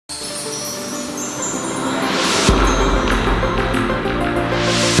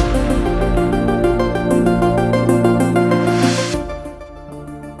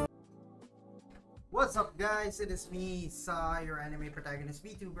guys, it is me, Sai, your anime protagonist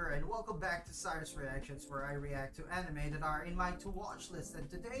Vtuber, and welcome back to Sai's Reactions, where I react to anime that are in my to-watch list. And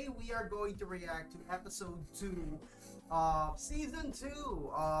today we are going to react to episode 2 of season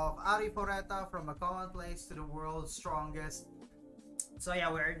 2 of Arifureta, from a Commonplace to the world's strongest. So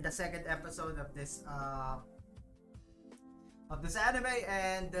yeah, we're in the second episode of this anime,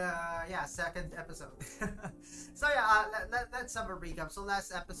 and yeah, second episode. So yeah, let's have a recap. So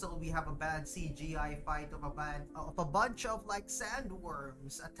last episode we have a bad CGI fight of a bunch of like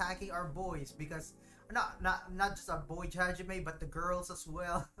sandworms attacking our boys, because not just our boy Hajime, but the girls as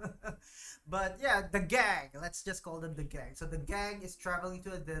well. But yeah, the gang, let's just call them the gang. So the gang is traveling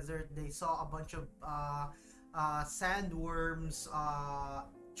to a desert. They saw a bunch of sandworms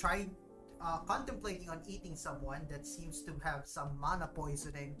trying contemplating on eating someone that seems to have some mana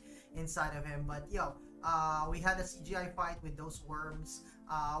poisoning inside of him. But we had a CGI fight with those worms.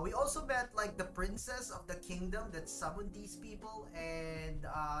 We also met like the princess of the kingdom that summoned these people, and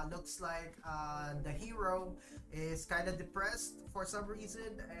looks like the hero is kind of depressed for some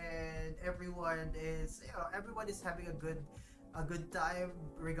reason, and everyone is having a good time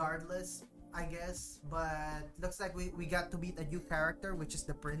regardless, I guess. But looks like we got to meet a new character, which is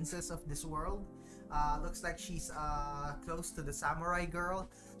the princess of this world. Looks like she's close to the samurai girl,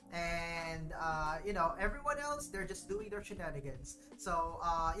 and everyone else, they're just doing their shenanigans. So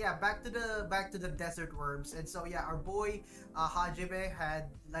yeah, back to the desert worms. And so yeah, our boy Hajime had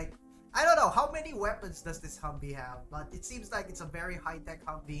like, I don't know how many weapons does this Humvee have, but it seems like it's a very high-tech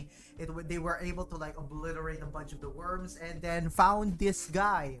Humvee. They were able to like obliterate a bunch of the worms, and then found this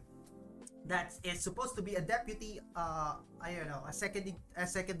guy that is supposed to be a deputy, I don't know, a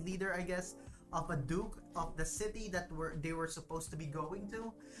second leader, I guess, of a duke of the city that they were supposed to be going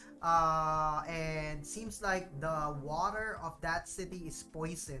to, and seems like the water of that city is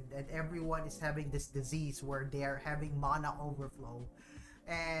poisoned, and everyone is having this disease where they are having mana overflow.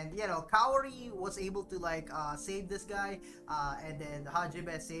 And Kaori was able to like save this guy, and then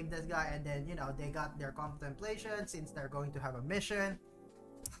Hajime saved this guy, and then they got their contemplation, since they're going to have a mission.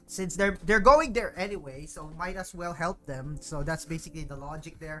 Since they're going there anyway, so might as well help them. So that's basically the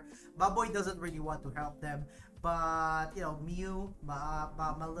logic there. Baboy doesn't really want to help them, but Miyu,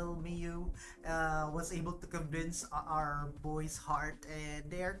 my little Miyu, was able to convince our boy's heart, and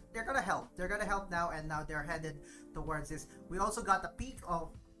they're gonna help. They're gonna help now, and now they're headed towards this. We also got a peek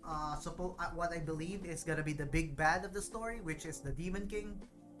of what I believe is gonna be the big bad of the story, which is the Demon King.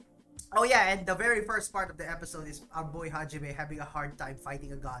 Oh yeah, and the very first part of the episode is our boy Hajime having a hard time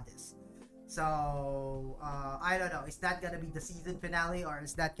fighting a goddess. So I don't know, is that gonna be the season finale, or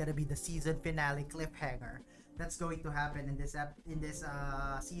is that gonna be the season finale cliffhanger that's going to happen in this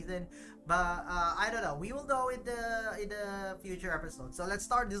season? But I don't know, we will know in the future episodes. So let's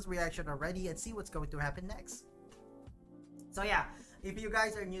start this reaction already and see what's going to happen next. So yeah, if you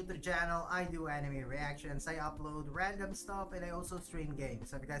guys are new to the channel, I do anime reactions, I upload random stuff, and I also stream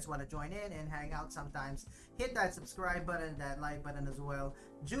games. So if you guys want to join in and hang out sometimes, hit that subscribe button, that like button as well.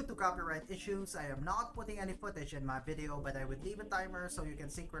 Due to copyright issues, I am not putting any footage in my video, but I would leave a timer so you can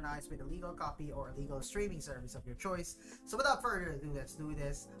synchronize with a legal copy or a legal streaming service of your choice. So without further ado, let's do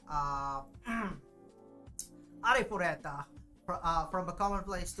this. Arifureta, from a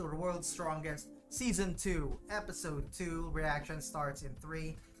Commonplace to the world's strongest, Season 2, Episode 2. Reaction starts in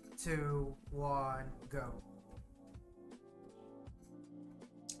 3, 2, 1, go.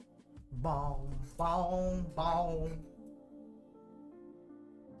 Boom, boom, boom.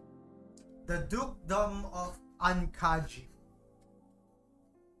 The Dukedom of Ankaji.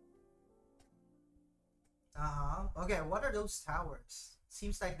 Okay, what are those towers?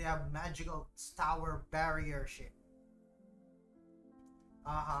 Seems like they have magical tower barrier shit.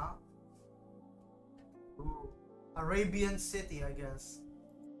 Ooh, Arabian city, I guess.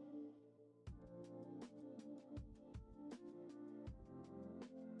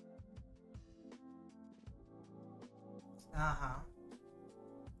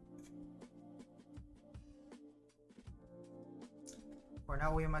 For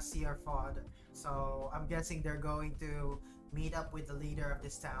now, we must see our father. So I'm guessing they're going to meet up with the leader of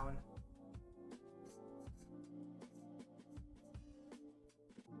this town.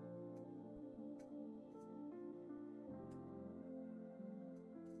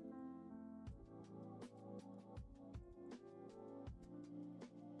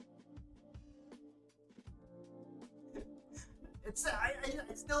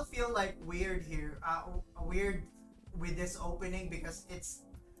 I still feel like weird here, weird with this opening, because it's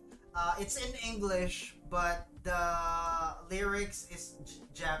in English, but the lyrics is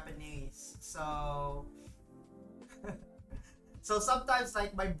Japanese. So So sometimes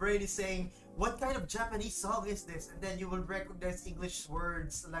like my brain is saying, what kind of Japanese song is this? And then you will recognize English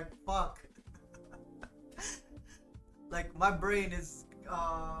words like fuck. Like my brain is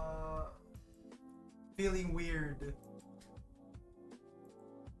feeling weird.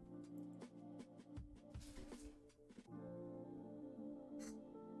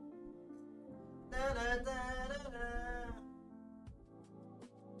 Da, da, da, da, da.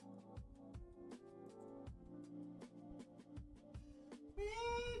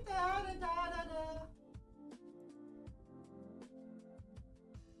 Da, da, da, da, da.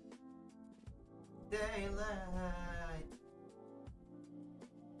 Daylight.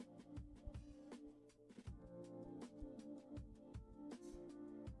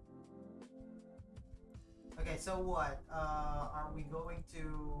 Okay, so what? Are we going to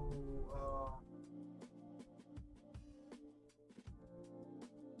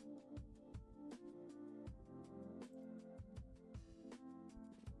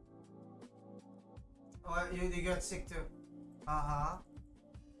oh, you got sick too. Uh-huh.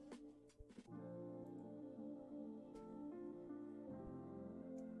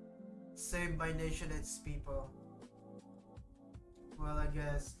 Save my nation and its people. Well, I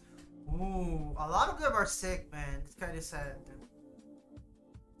guess. Ooh, a lot of them are sick, man. It's kind of sad.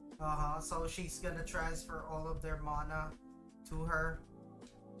 Uh-huh. So she's gonna transfer all of their mana to her,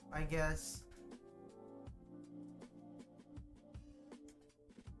 I guess.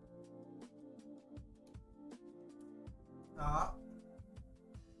 Uh.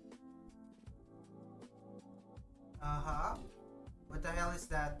 Uh-huh. What the hell is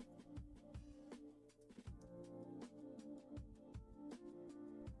that?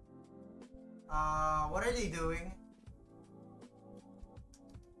 What are they doing?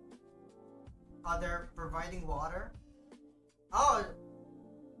 Oh, they're providing water? Oh!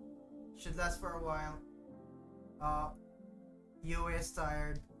 Should last for a while. Yue is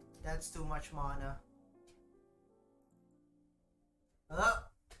tired. That's too much mana. Oh!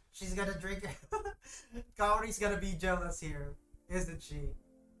 She's gonna drink it. Kaori's gonna be jealous here, isn't she?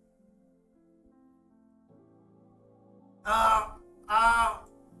 Oh! Oh!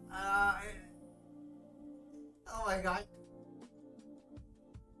 Oh my god.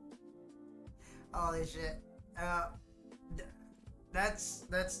 Holy shit.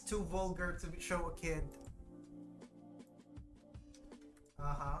 That's too vulgar to show a kid.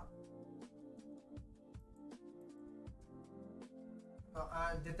 Uh-huh. Oh,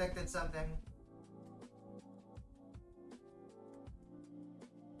 detected something.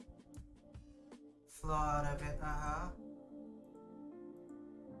 Flood of it, uh-huh.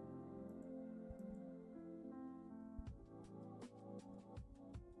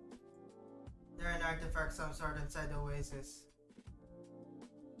 There are an artifact some sort inside the oasis.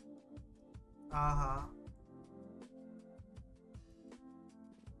 Uh-huh.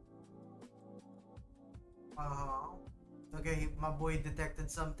 Uh-huh. Okay, my boy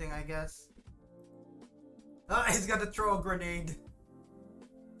detected something, I guess. Ah, he's gonna throw a grenade.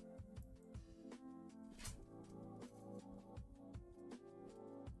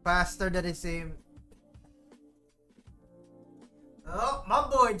 Faster than it seemed. Oh, my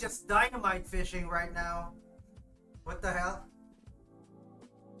boy just dynamite fishing right now. What the hell?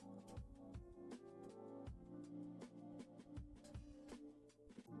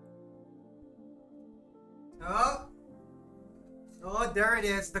 Oh! Oh, there it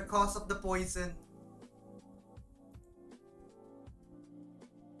is. The cause of the poison.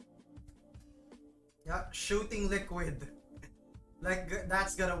 Yeah, shooting liquid. Like,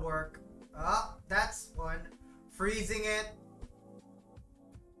 that's gonna work. Ah, that's one. Freezing it.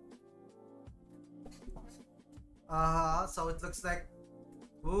 So it looks like...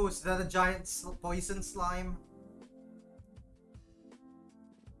 Ooh, is that a giant poison slime?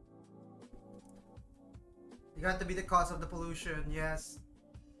 You got to be the cause of the pollution, yes.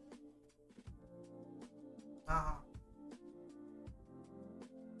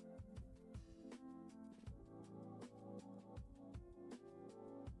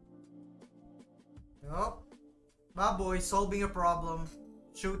 Oh, my boy solving a problem.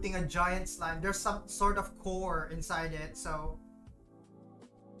 Shooting a giant slime. There's some sort of core inside it, so...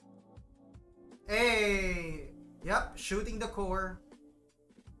 Hey! Yep, shooting the core.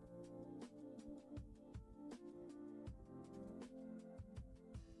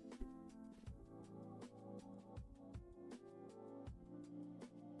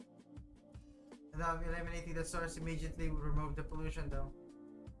 Eliminating the source immediately will remove the pollution though.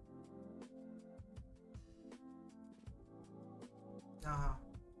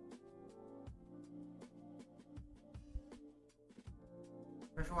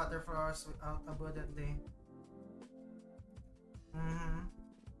 Fresh water for us out abundantly.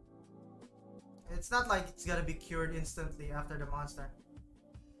 it's not like it's gonna be cured instantly after the monster.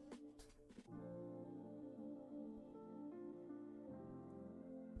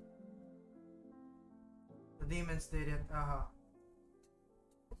 The demons did it. Uh-huh.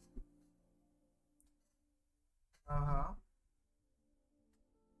 Uh-huh.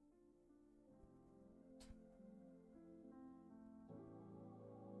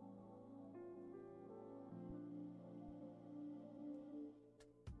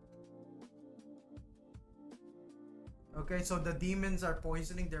 Okay, so the demons are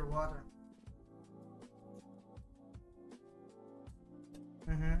poisoning their water.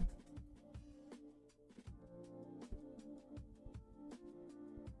 Mm-hmm.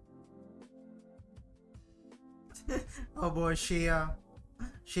 Oh boy, Shia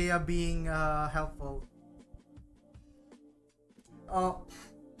being helpful. Oh,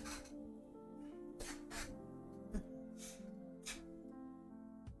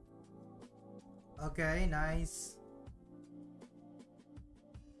 okay, nice.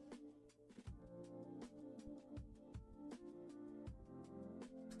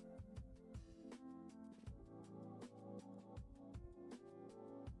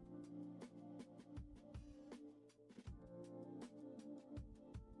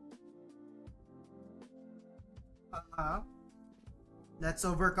 Uh-huh. Let's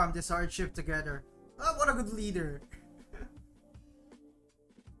overcome this hardship together. Oh, what a good leader.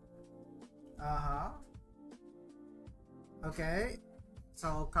 Uh-huh. Okay.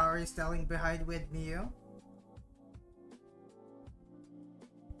 So Kari is telling behind with Mio.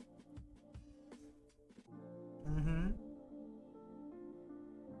 Mm-hmm.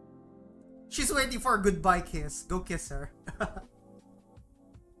 She's waiting for a goodbye kiss. Go kiss her.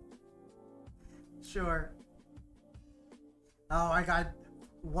 Sure. Oh my god.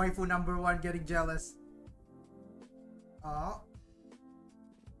 Waifu number one getting jealous. Oh.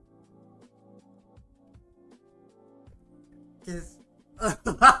 Kiss.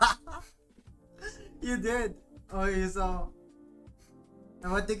 You did. Oh, you saw.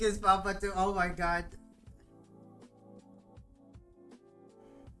 I want to kiss Papa too. Oh my god.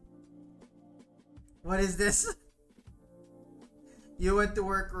 What is this? You went to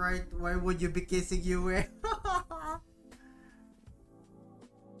work, right? Why would you be kissing you?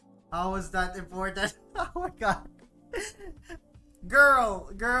 How was that important? Oh my god.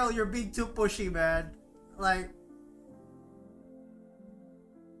 Girl, you're being too pushy, man. Like,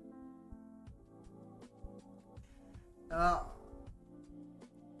 uh,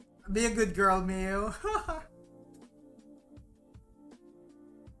 be a good girl, Miu.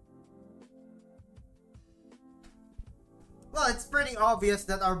 Well, it's pretty obvious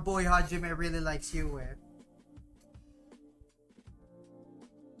that our boy Hajime really likes you, eh?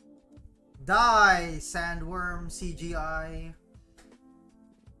 Die, sandworm CGI.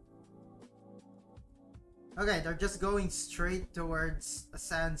 Okay, they're just going straight towards a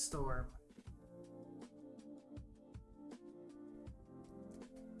sandstorm.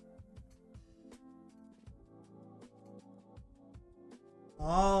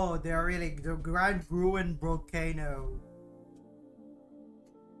 Oh, they're really the Grand Ruin Volcano.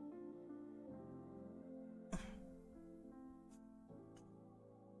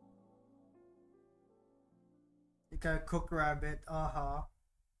 You can cook rabbit, uh-huh.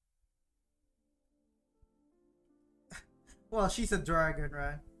 Well, she's a dragon,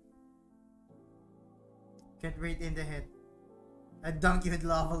 right? Can't wait in the head. And dunk you with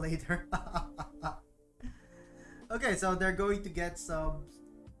lava later. Okay, so they're going to get some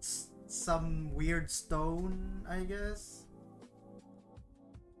weird stone, I guess.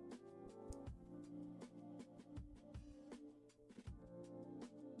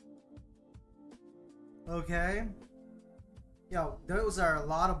 Okay. Yo, those are a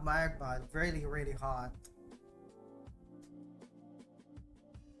lot of magma. Really, really hot.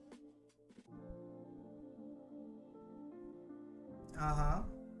 Uh-huh.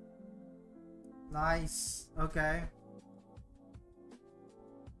 Nice. Okay.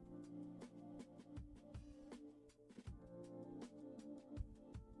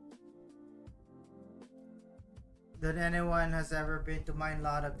 That anyone has ever been to mine a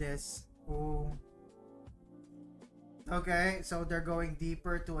lot of this. Ooh. Okay, so they're going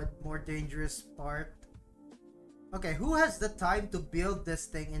deeper to a more dangerous part. Okay, who has the time to build this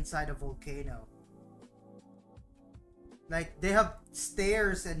thing inside a volcano? Like, they have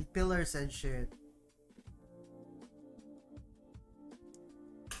stairs and pillars and shit.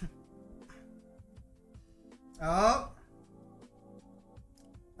 Oh.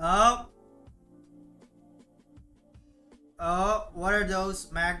 Oh. Oh, what are those?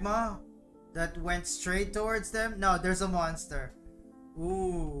 Magma? That went straight towards them? No, there's a monster.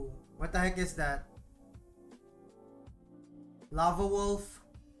 Ooh. What the heck is that? Lava Wolf.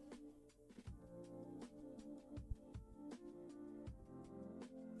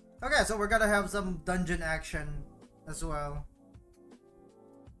 Okay, so we're gonna have some dungeon action as well.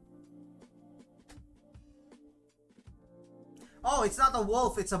 Oh, it's not a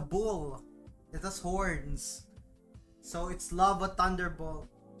wolf, it's a bull. It has horns. So it's Lava Thunderbolt.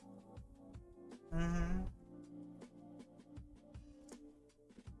 Mm-hmm.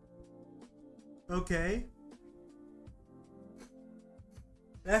 Okay.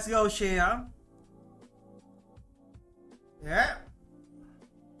 Let's go, Shea. Yeah.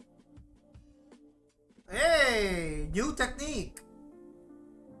 Hey, new technique.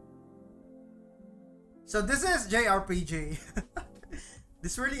 So this is JRPG.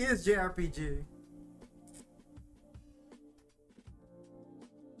 This really is JRPG.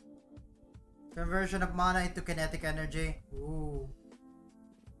 Conversion of mana into kinetic energy. Ooh.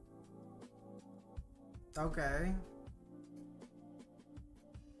 Okay.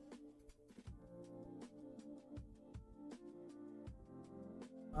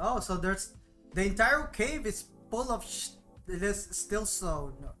 Oh, so there's the entire cave is full of this still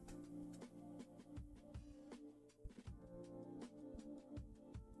stone.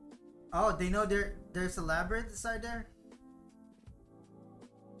 Oh, they know there's a labyrinth inside there?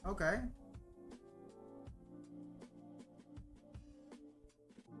 Okay.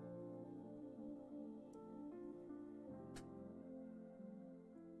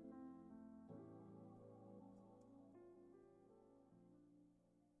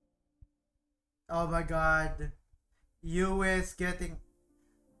 Oh my god. You is getting...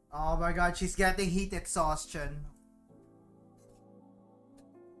 Oh my god, she's getting heat exhaustion.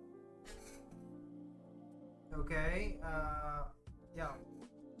 Okay, yeah.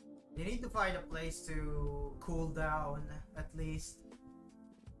 You need to find a place to cool down, at least.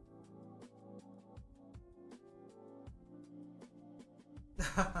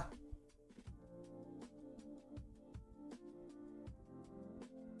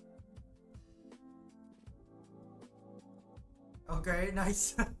 Okay,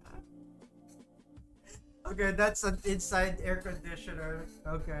 nice. Okay, that's an inside air conditioner.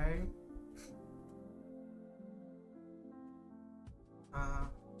 Okay. Uh,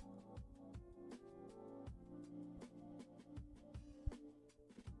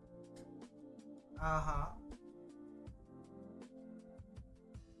 uh-huh.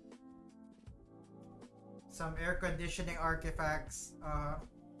 Some air conditioning artifacts. Uh-huh.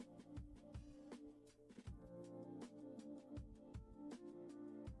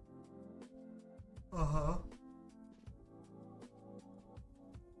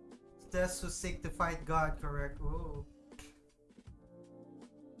 Deaths who seek to fight God, correct? Ooh.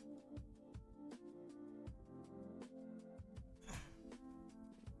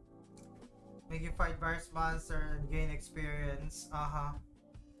 Make you fight various monsters and gain experience. Uh-huh.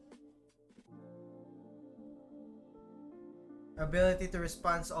 Ability to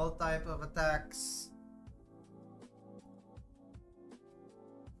respond to all types of attacks.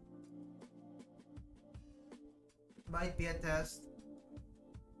 Might be a test.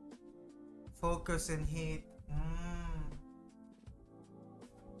 Focus and heat.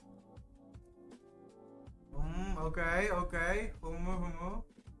 Okay, okay.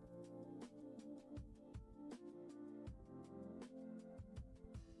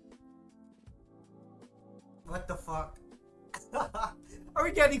 What the fuck? Are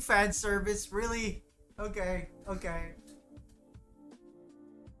we getting fan service? Really? Okay, okay.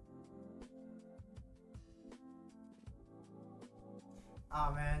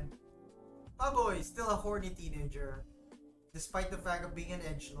 Oh man. Oh boy, still a horny teenager. Despite the fact of being an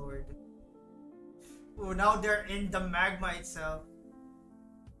edgelord. Oh, now they're in the magma itself.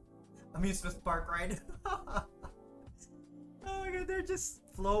 Amusement park ride. Oh my god, they're just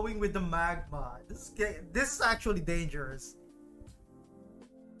flowing with the magma. This is actually dangerous.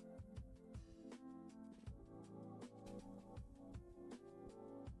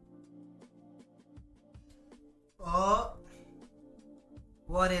 Oh.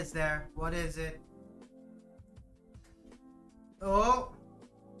 What is there? What is it? Oh.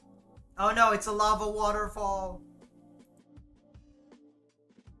 Oh no, it's a lava waterfall.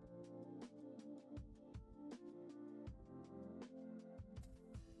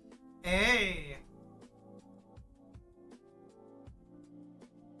 Hey.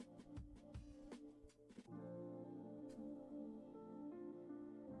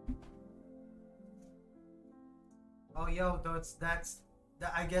 Oh yo,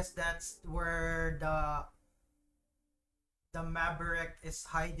 I guess that's where the Maverick is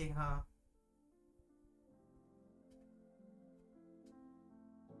hiding, huh?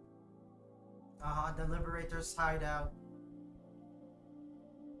 The Liberator's hideout.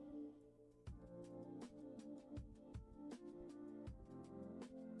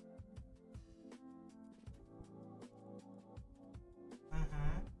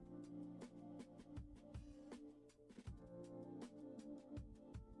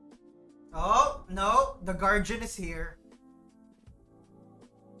 No, the guardian is here.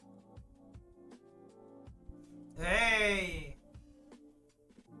 Hey!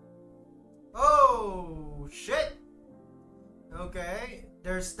 Oh, shit! Okay,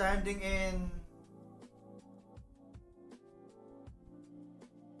 they're standing in...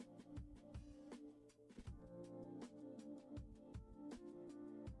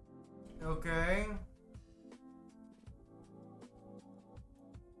 Okay.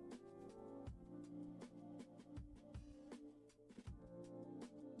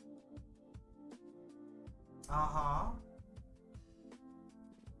 Uh-huh.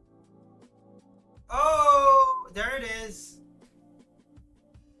 Oh, there it is.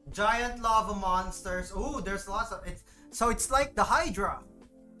 Giant lava monsters. Ooh, there's lots of it. So it's like the Hydra,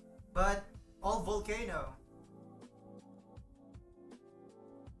 but all volcano.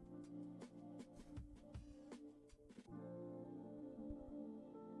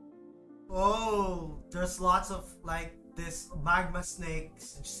 Oh, there's lots of like this magma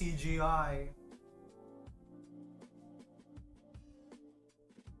snakes CGI.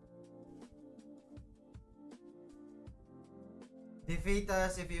 Defeat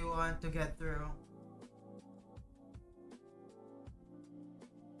us if you want to get through.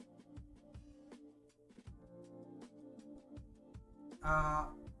 Uh,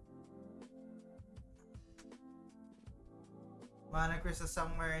 Mana crystal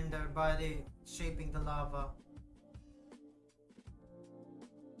somewhere in their body shaping the lava.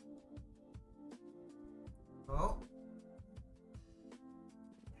 Oh.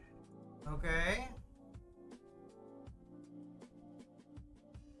 Okay.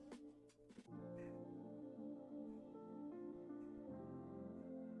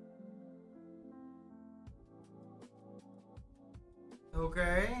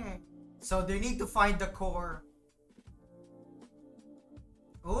 Okay. So they need to find the core.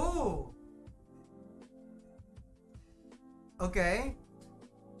 Oh. Okay.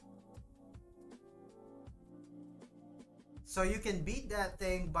 So you can beat that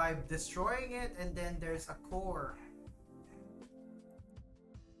thing by destroying it, and then there's a core.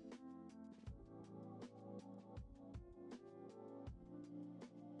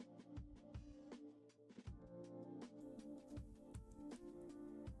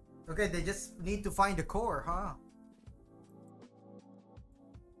 Okay, they just need to find the core, huh?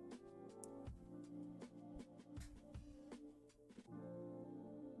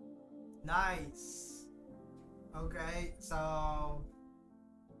 Nice. Okay, so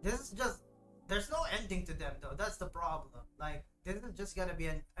this is just, there's no ending to them though. That's the problem. Like, this is just gonna be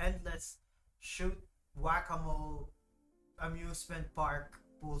an endless shoot whack-a-mole amusement park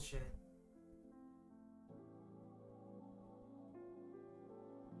bullshit.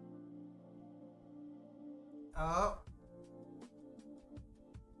 Oh.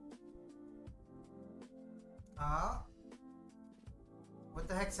 Oh. What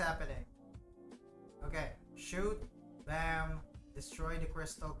the heck's happening? Okay, shoot, bam, destroy the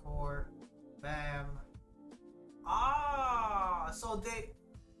crystal core, bam. Ah, so they...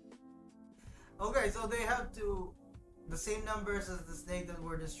 Okay, so they have to... The same numbers as the snake that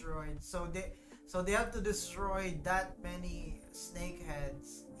were destroyed. So they have to destroy that many snake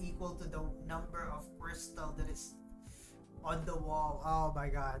heads equal to the number of crystal that is on the wall. Oh my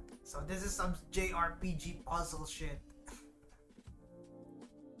god. So this is some JRPG puzzle shit.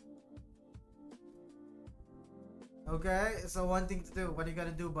 Okay, so one thing to do. What are you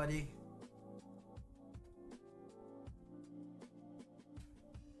gonna do, buddy?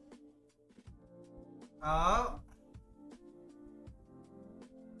 Oh.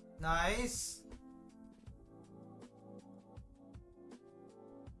 Nice.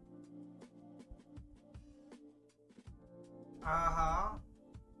 Uh-huh.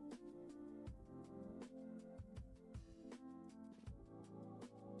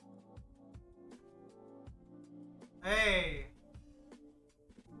 Hey.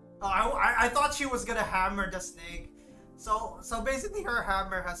 Oh, I thought she was gonna hammer the snake. So basically her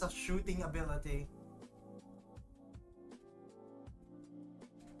hammer has a shooting ability.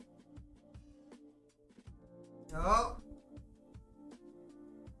 Oh.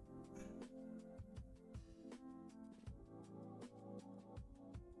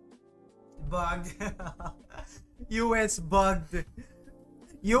 Bugged. US bugged.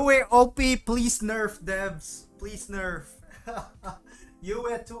 UA OP, please nerf devs. Please nerf.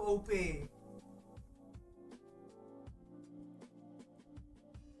 UA too OP.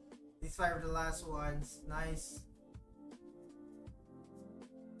 These five are the last ones. Nice.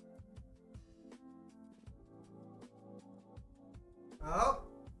 Oh.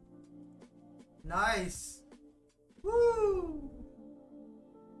 Nice. Woo.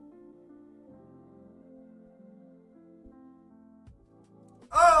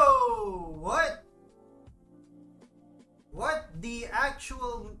 What? What the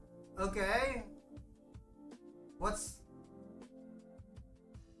actual... Okay. What's...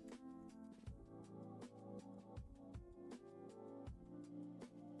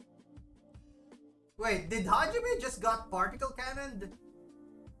 Wait, did Hajime just got particle cannoned?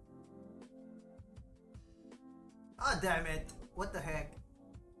 Ah, damn it. What the heck?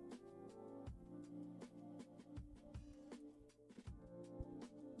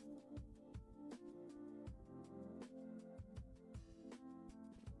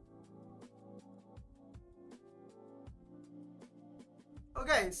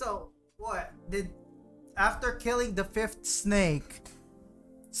 Okay, so what? Did after killing the fifth snake,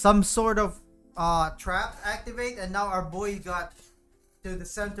 some sort of trap activate and now our boy got to the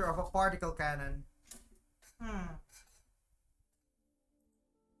center of a particle cannon. Hmm.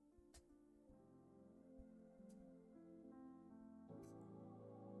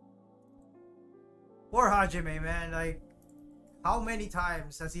 Poor Hajime, man. Like, how many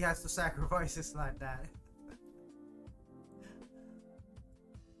times has he has to sacrifice his like that?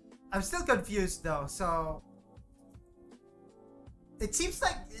 I'm still confused though. So it seems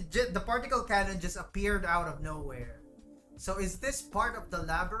like the particle cannon just appeared out of nowhere. So is this part of the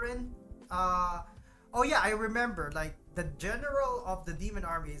labyrinth? Oh yeah, I remember. Like the general of the demon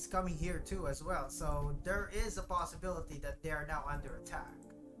army is coming here too as well. So there is a possibility that they are now under attack.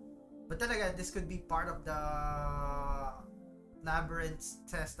 But then again, this could be part of the labyrinth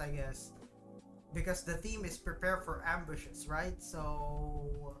test, I guess, because the theme is prepare for ambushes, right?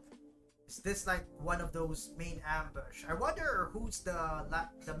 So is this like one of those main ambush? I wonder who's the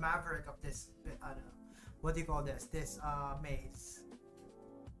maverick of this. I don't know. What do you call this? This maze.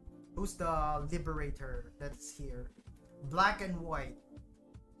 Who's the liberator that's here? Black and white.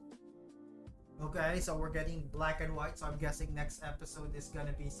 Okay, so we're getting black and white. So I'm guessing next episode is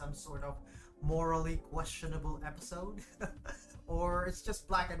gonna be some sort of morally questionable episode. Or it's just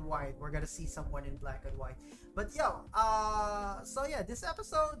black and white. We're gonna see someone in black and white. But yo, so yeah, this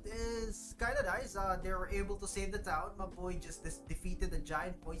episode is kind of nice. They were able to save the town. My boy just defeated a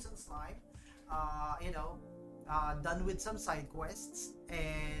giant poison slime. You know, done with some side quests,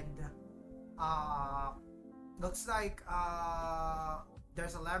 and looks like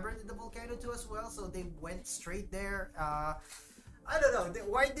there's a labyrinth in the volcano too as well. So they went straight there. I don't know.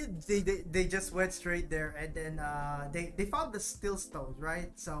 Why did they just went straight there and then they found the still stones,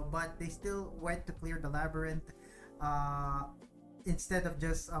 right? So but they still went to clear the labyrinth instead of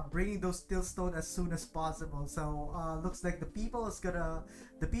just bringing those still stone as soon as possible. So looks like the people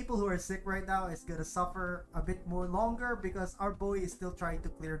who are sick right now is gonna suffer a bit more longer because our boy is still trying to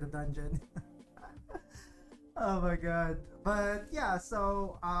clear the dungeon. Oh my god. But yeah,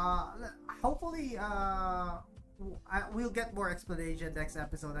 so hopefully we'll get more explanation next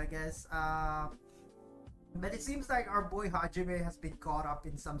episode, I guess. But it seems like our boy Hajime has been caught up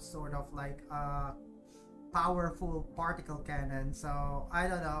in some sort of like powerful particle cannon. So I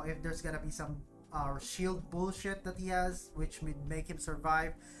don't know if there's gonna be some shield bullshit that he has, which would make him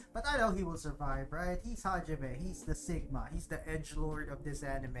survive. But I know he will survive, right? He's Hajime. He's the Sigma. He's the edgelord of this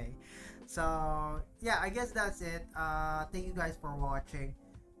anime. So yeah, I guess that's it. Thank you guys for watching.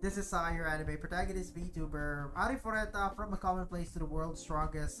 This is Sai, your anime protagonist VTuber, Arifureta, from a Commonplace to the world's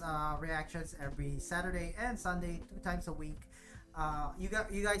strongest reactions every Saturday and Sunday, 2 times a week. You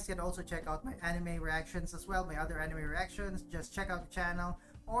guys can also check out my anime reactions as well, my other anime reactions. Just check out the channel,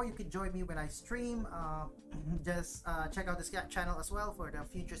 or you can join me when I stream. Just check out this channel as well for the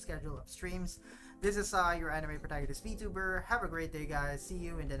future schedule of streams. This is your anime protagonist VTuber. Have a great day, guys. See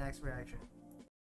you in the next reaction.